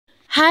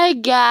Hi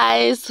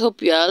guys,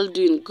 hope you are all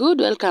doing good.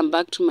 Welcome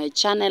back to my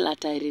channel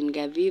at Irene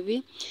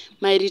Gavivi.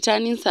 My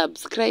returning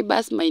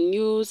subscribers, my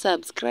new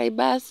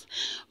subscribers,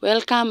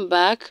 welcome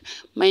back.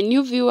 My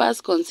new viewers,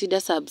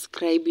 consider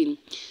subscribing.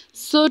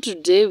 So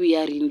today we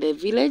are in the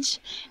village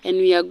and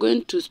we are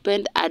going to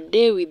spend a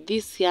day with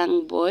this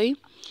young boy.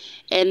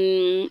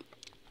 And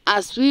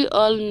as we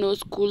all know,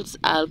 schools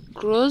are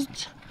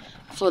closed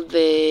for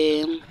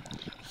the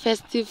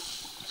festive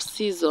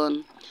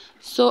season.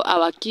 So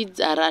our kids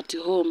are at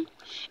home.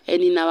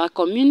 And in our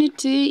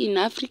community, in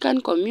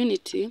African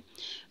community,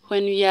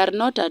 when we are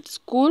not at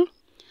school,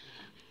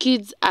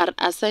 kids are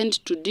assigned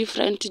to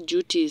different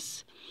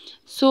duties.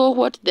 So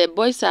what the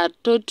boys are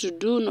told to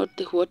do, not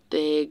what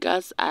the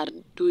girls are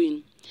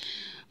doing.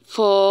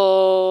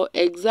 For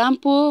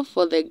example,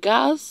 for the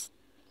girls,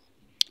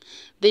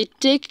 they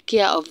take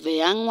care of the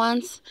young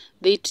ones.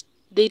 They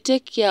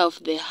take care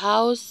of the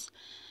house,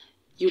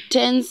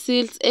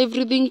 utensils,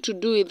 everything to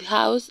do with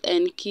house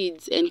and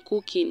kids and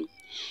cooking.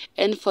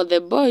 And for the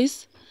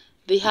boys,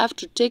 they have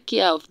to take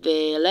care of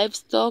the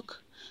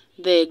livestock,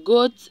 the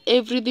goats,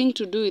 everything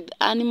to do with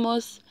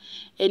animals,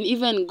 and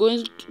even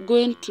going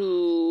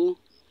to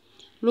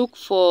look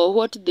for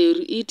what they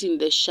eat in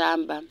the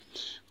shamba.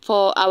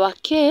 For our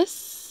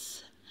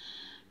case,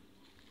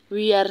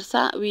 we are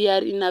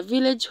in a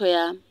village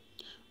where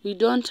we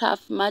don't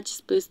have much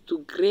space to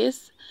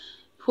graze.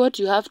 What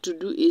you have to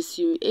do is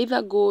you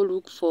either go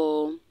look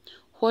for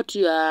what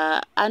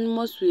your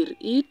animals will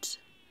eat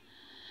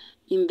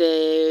in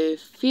the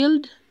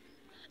field,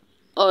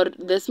 or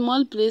the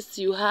small place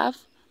you have,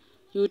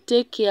 you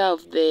take care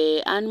of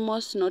the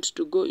animals not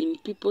to go in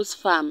people's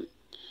farm.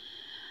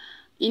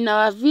 In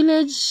our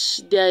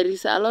village, there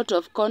is a lot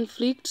of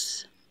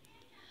conflict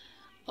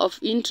of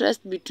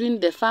interest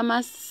between the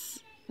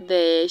farmers,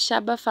 the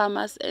shamba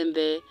farmers and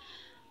the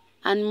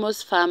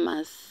animals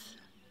farmers.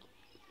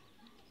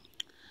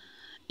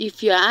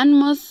 If your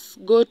animals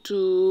go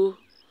to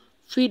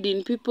feed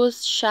in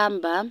people's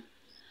shamba,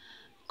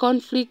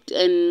 conflict,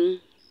 and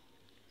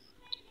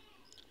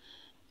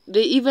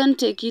they even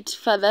take it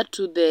further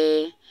to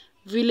the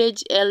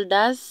village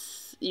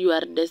elders. You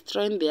are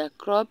destroying their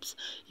crops.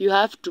 You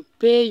have to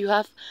pay. You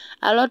have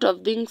a lot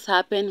of things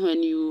happen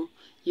when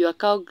your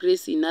cow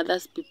graze in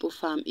others people's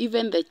farm.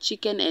 Even the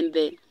chicken and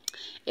the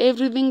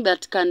everything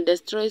that can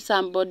destroy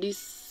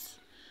somebody's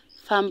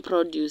farm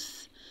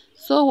produce.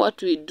 So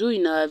what we do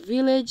in our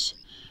village,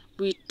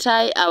 we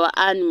tie our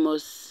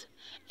animals.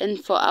 And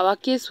for our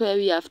case where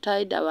we have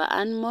tied our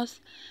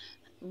animals,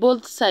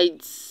 both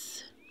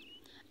sides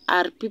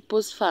are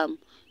people's farm.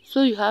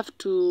 So you have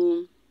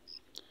to,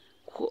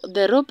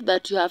 the rope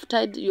that you have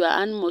tied your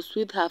animals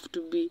with have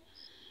to be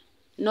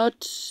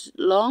not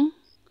long.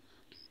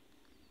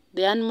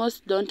 The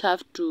animals don't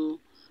have to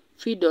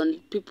feed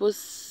on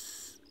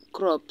people's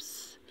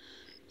crops.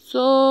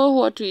 So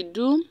what we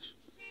do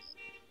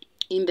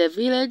in the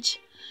village,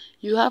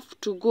 you have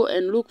to go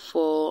and look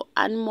for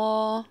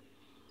animal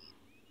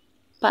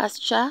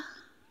pasture,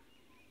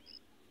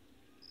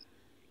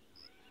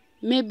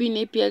 maybe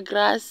napier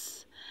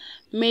grass,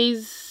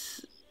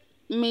 maize,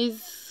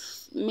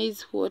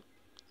 what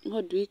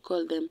do we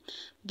call them?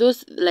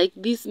 Those like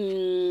this,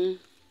 we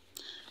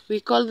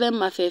call them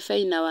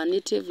mafefe in our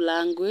native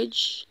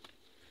language,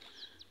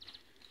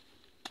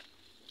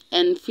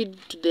 and feed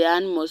to the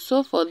animals.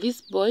 So for this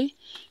boy,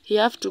 he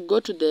have to go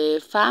to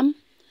the farm,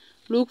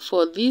 look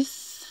for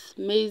this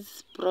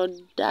maize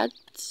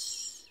products,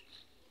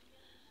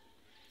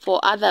 for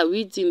other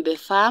weeds in the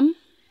farm,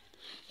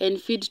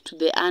 and feed to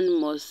the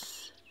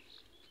animals.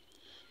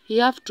 He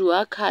have to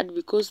work hard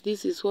because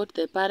this is what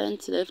the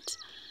parents left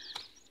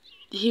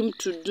him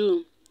to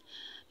do.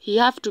 He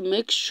have to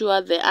make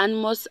sure the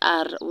animals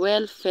are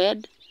well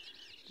fed,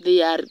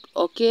 they are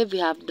okay, they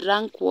have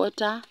drunk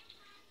water,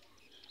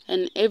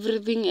 and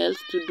everything else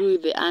to do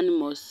with the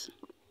animals.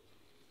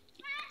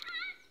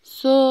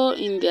 So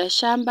in their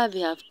shamba, they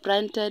have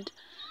planted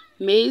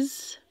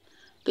maize.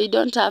 They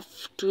don't have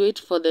to wait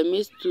for the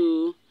maize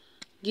to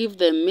give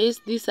them maize.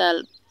 These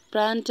are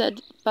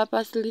planted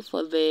purposely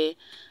for the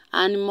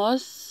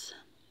animals.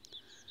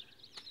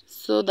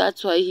 So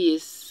that's why he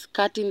is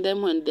cutting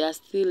them when they are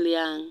still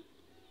young.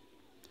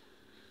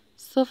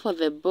 So for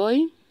the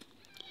boy,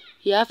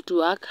 he have to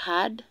work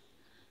hard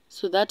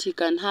so that he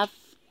can have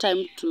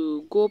time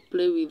to go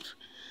play with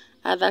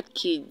other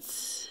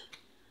kids.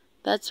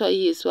 That's why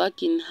he is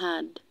working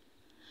hard.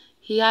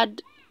 He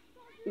had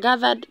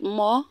gathered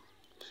more,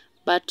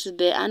 but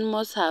the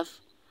animals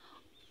have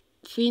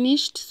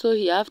finished, so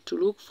he have to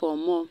look for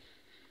more.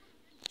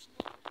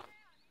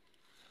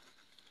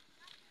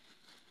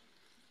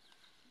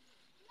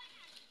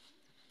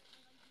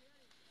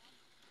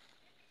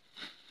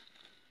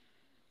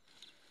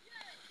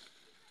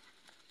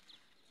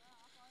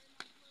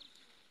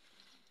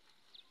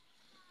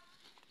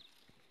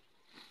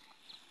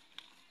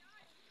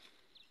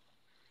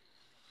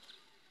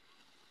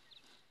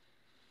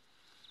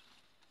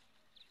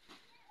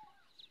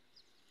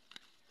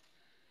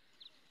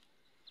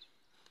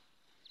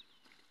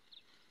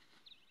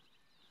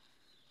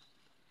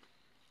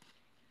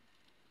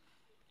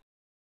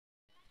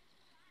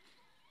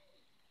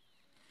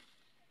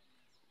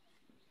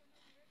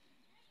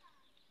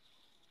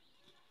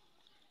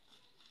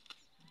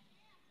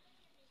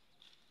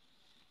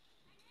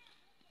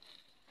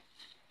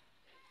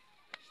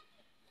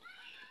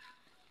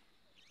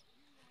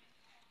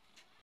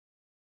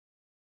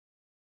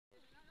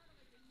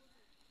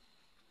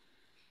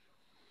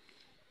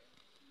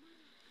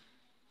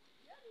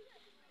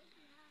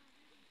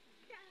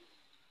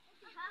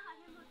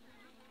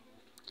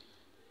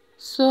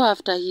 So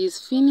after he is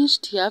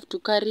finished, he have to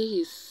carry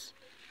his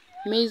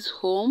maize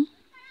home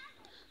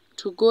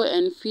to go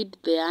and feed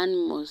the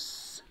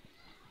animals.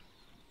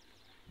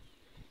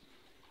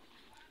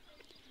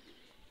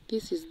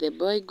 This is the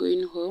boy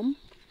going home,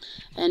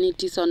 and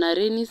it is on a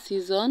rainy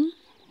season.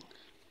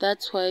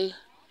 That's why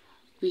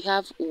we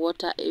have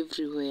water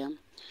everywhere.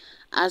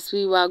 As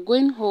we were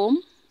going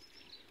home,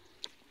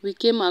 we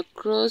came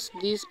across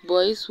these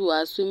boys who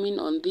are swimming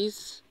on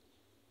this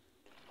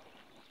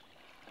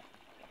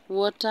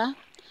water.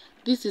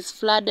 This is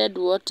flooded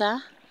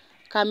water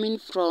coming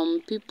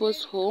from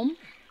people's home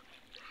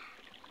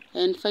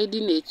and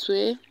finding its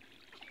way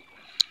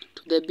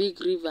to the big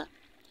river.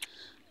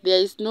 There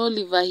is no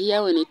river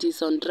here when it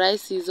is on dry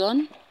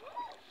season.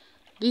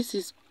 This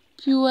is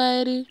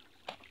purely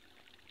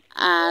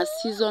a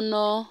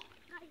seasonal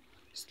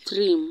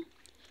stream.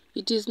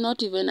 It is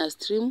not even a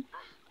stream,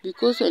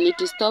 because when it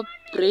stops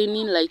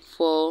raining like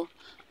for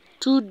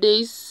 2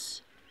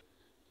 days,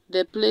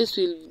 the place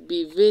will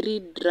be very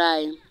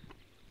dry.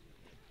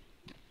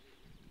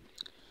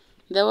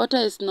 The water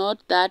is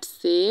not that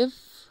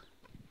safe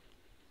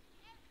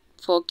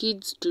for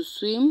kids to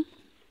swim,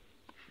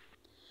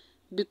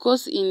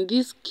 because in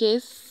this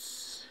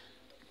case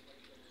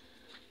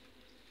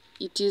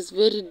it is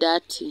very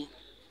dirty.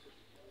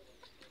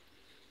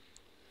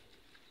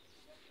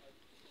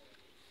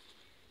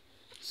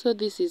 So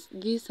these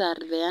are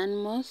the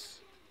animals.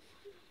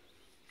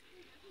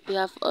 They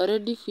have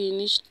already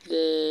finished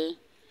the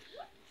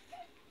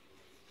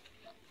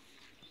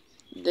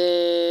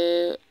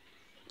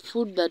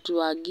food that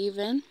were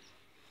given.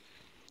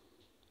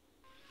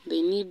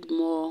 They need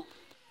more.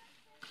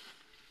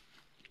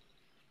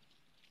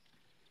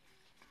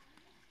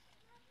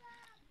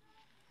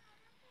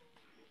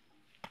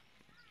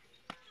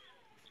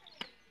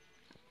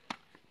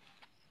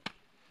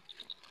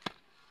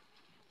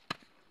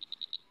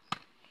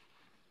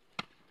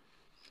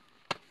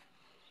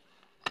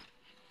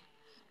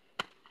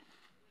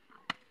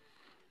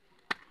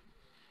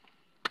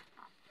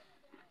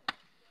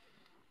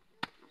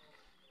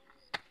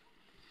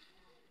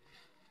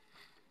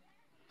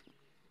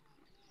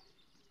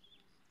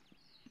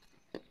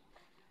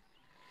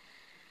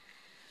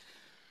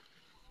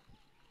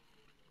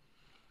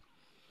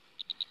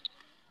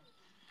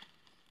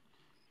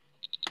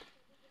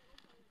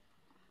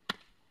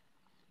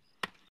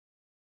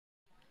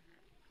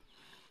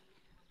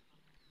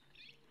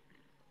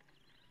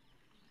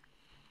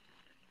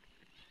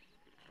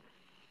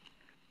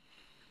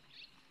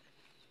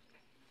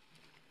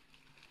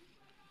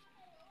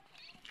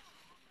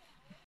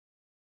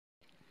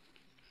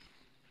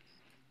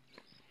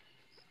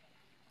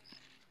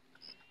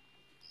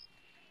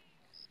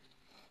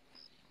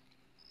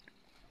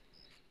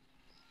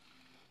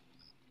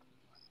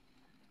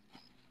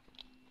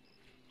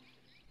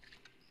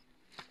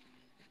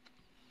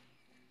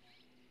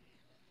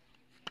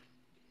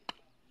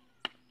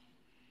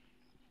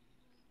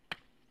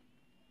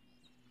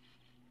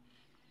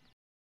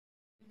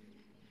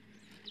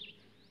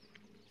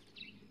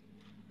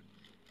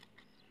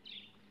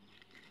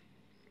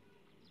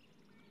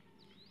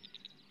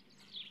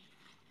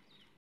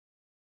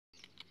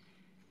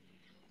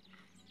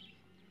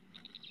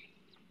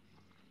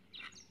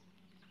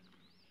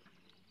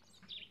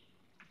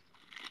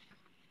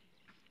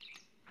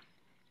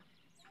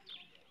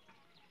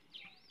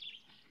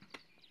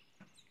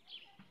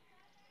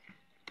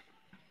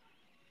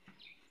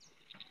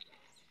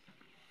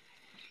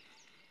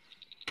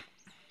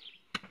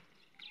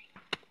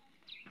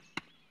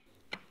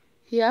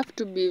 You have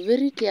to be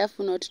very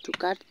careful not to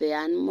cut the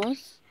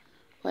animals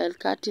while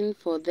cutting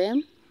for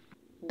them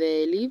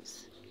the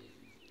leaves.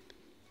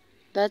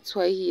 That's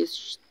why he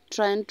is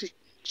trying to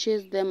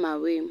chase them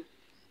away.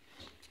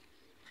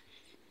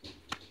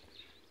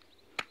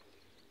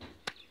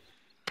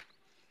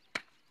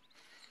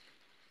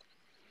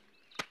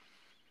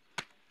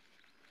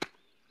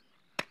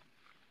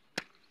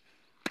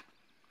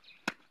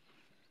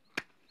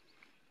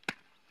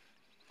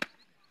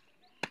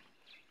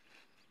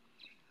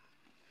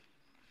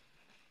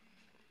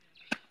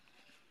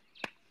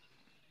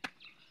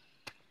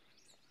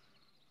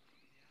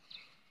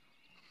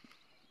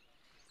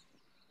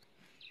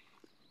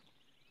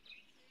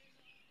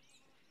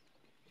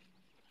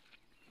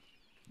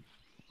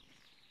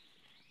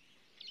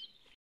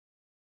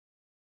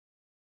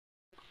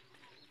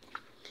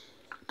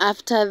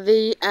 After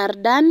they are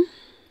done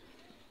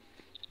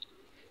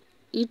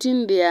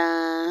eating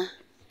their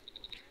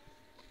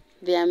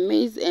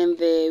maize and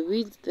the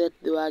weeds that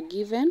they were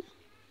given,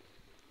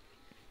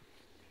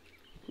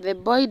 the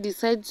boy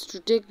decides to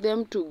take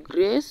them to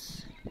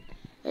graze,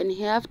 and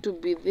he have to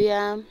be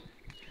there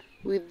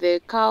with the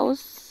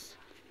cows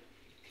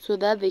so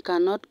that they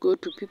cannot go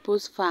to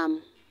people's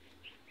farm.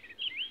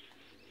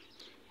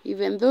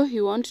 Even though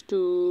he wants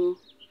to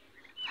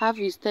have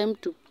his time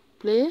to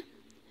play,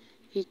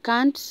 he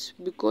can't,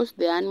 because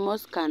the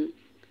animals can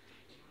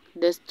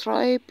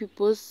destroy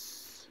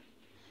people's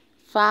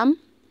farm,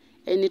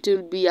 and it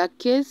will be a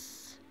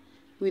case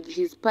with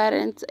his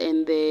parents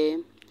and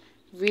the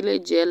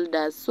village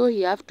elders, so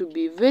he have to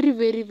be very,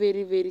 very,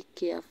 very, very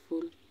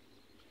careful.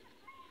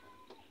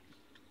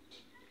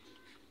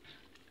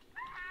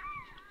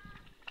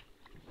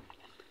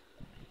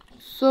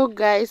 So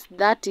guys,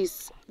 that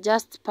is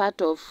just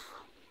part of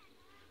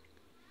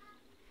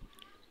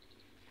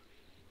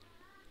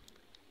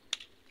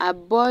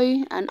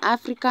an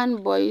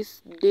African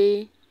boy's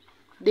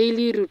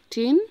daily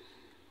routine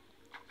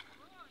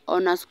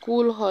on a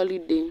school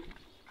holiday.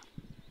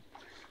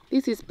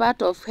 This is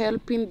part of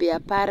helping their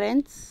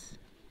parents.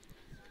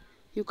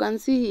 You can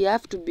see he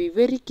have to be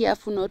very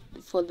careful not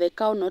for the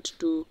cow not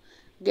to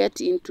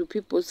get into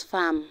people's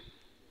farm.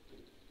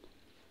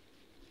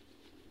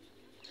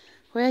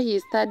 Where he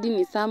is studying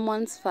is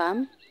someone's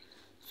farm,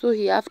 so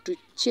he have to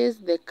chase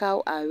the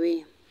cow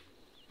away.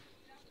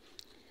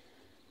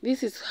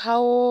 This is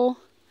how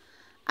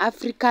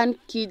African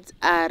kids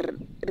are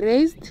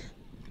raised,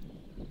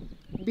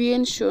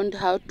 being shown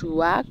how to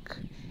work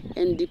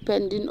and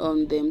depending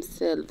on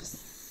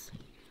themselves.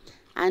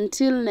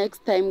 Until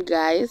next time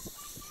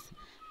guys,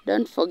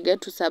 don't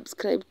forget to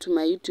subscribe to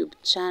my YouTube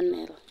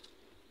channel.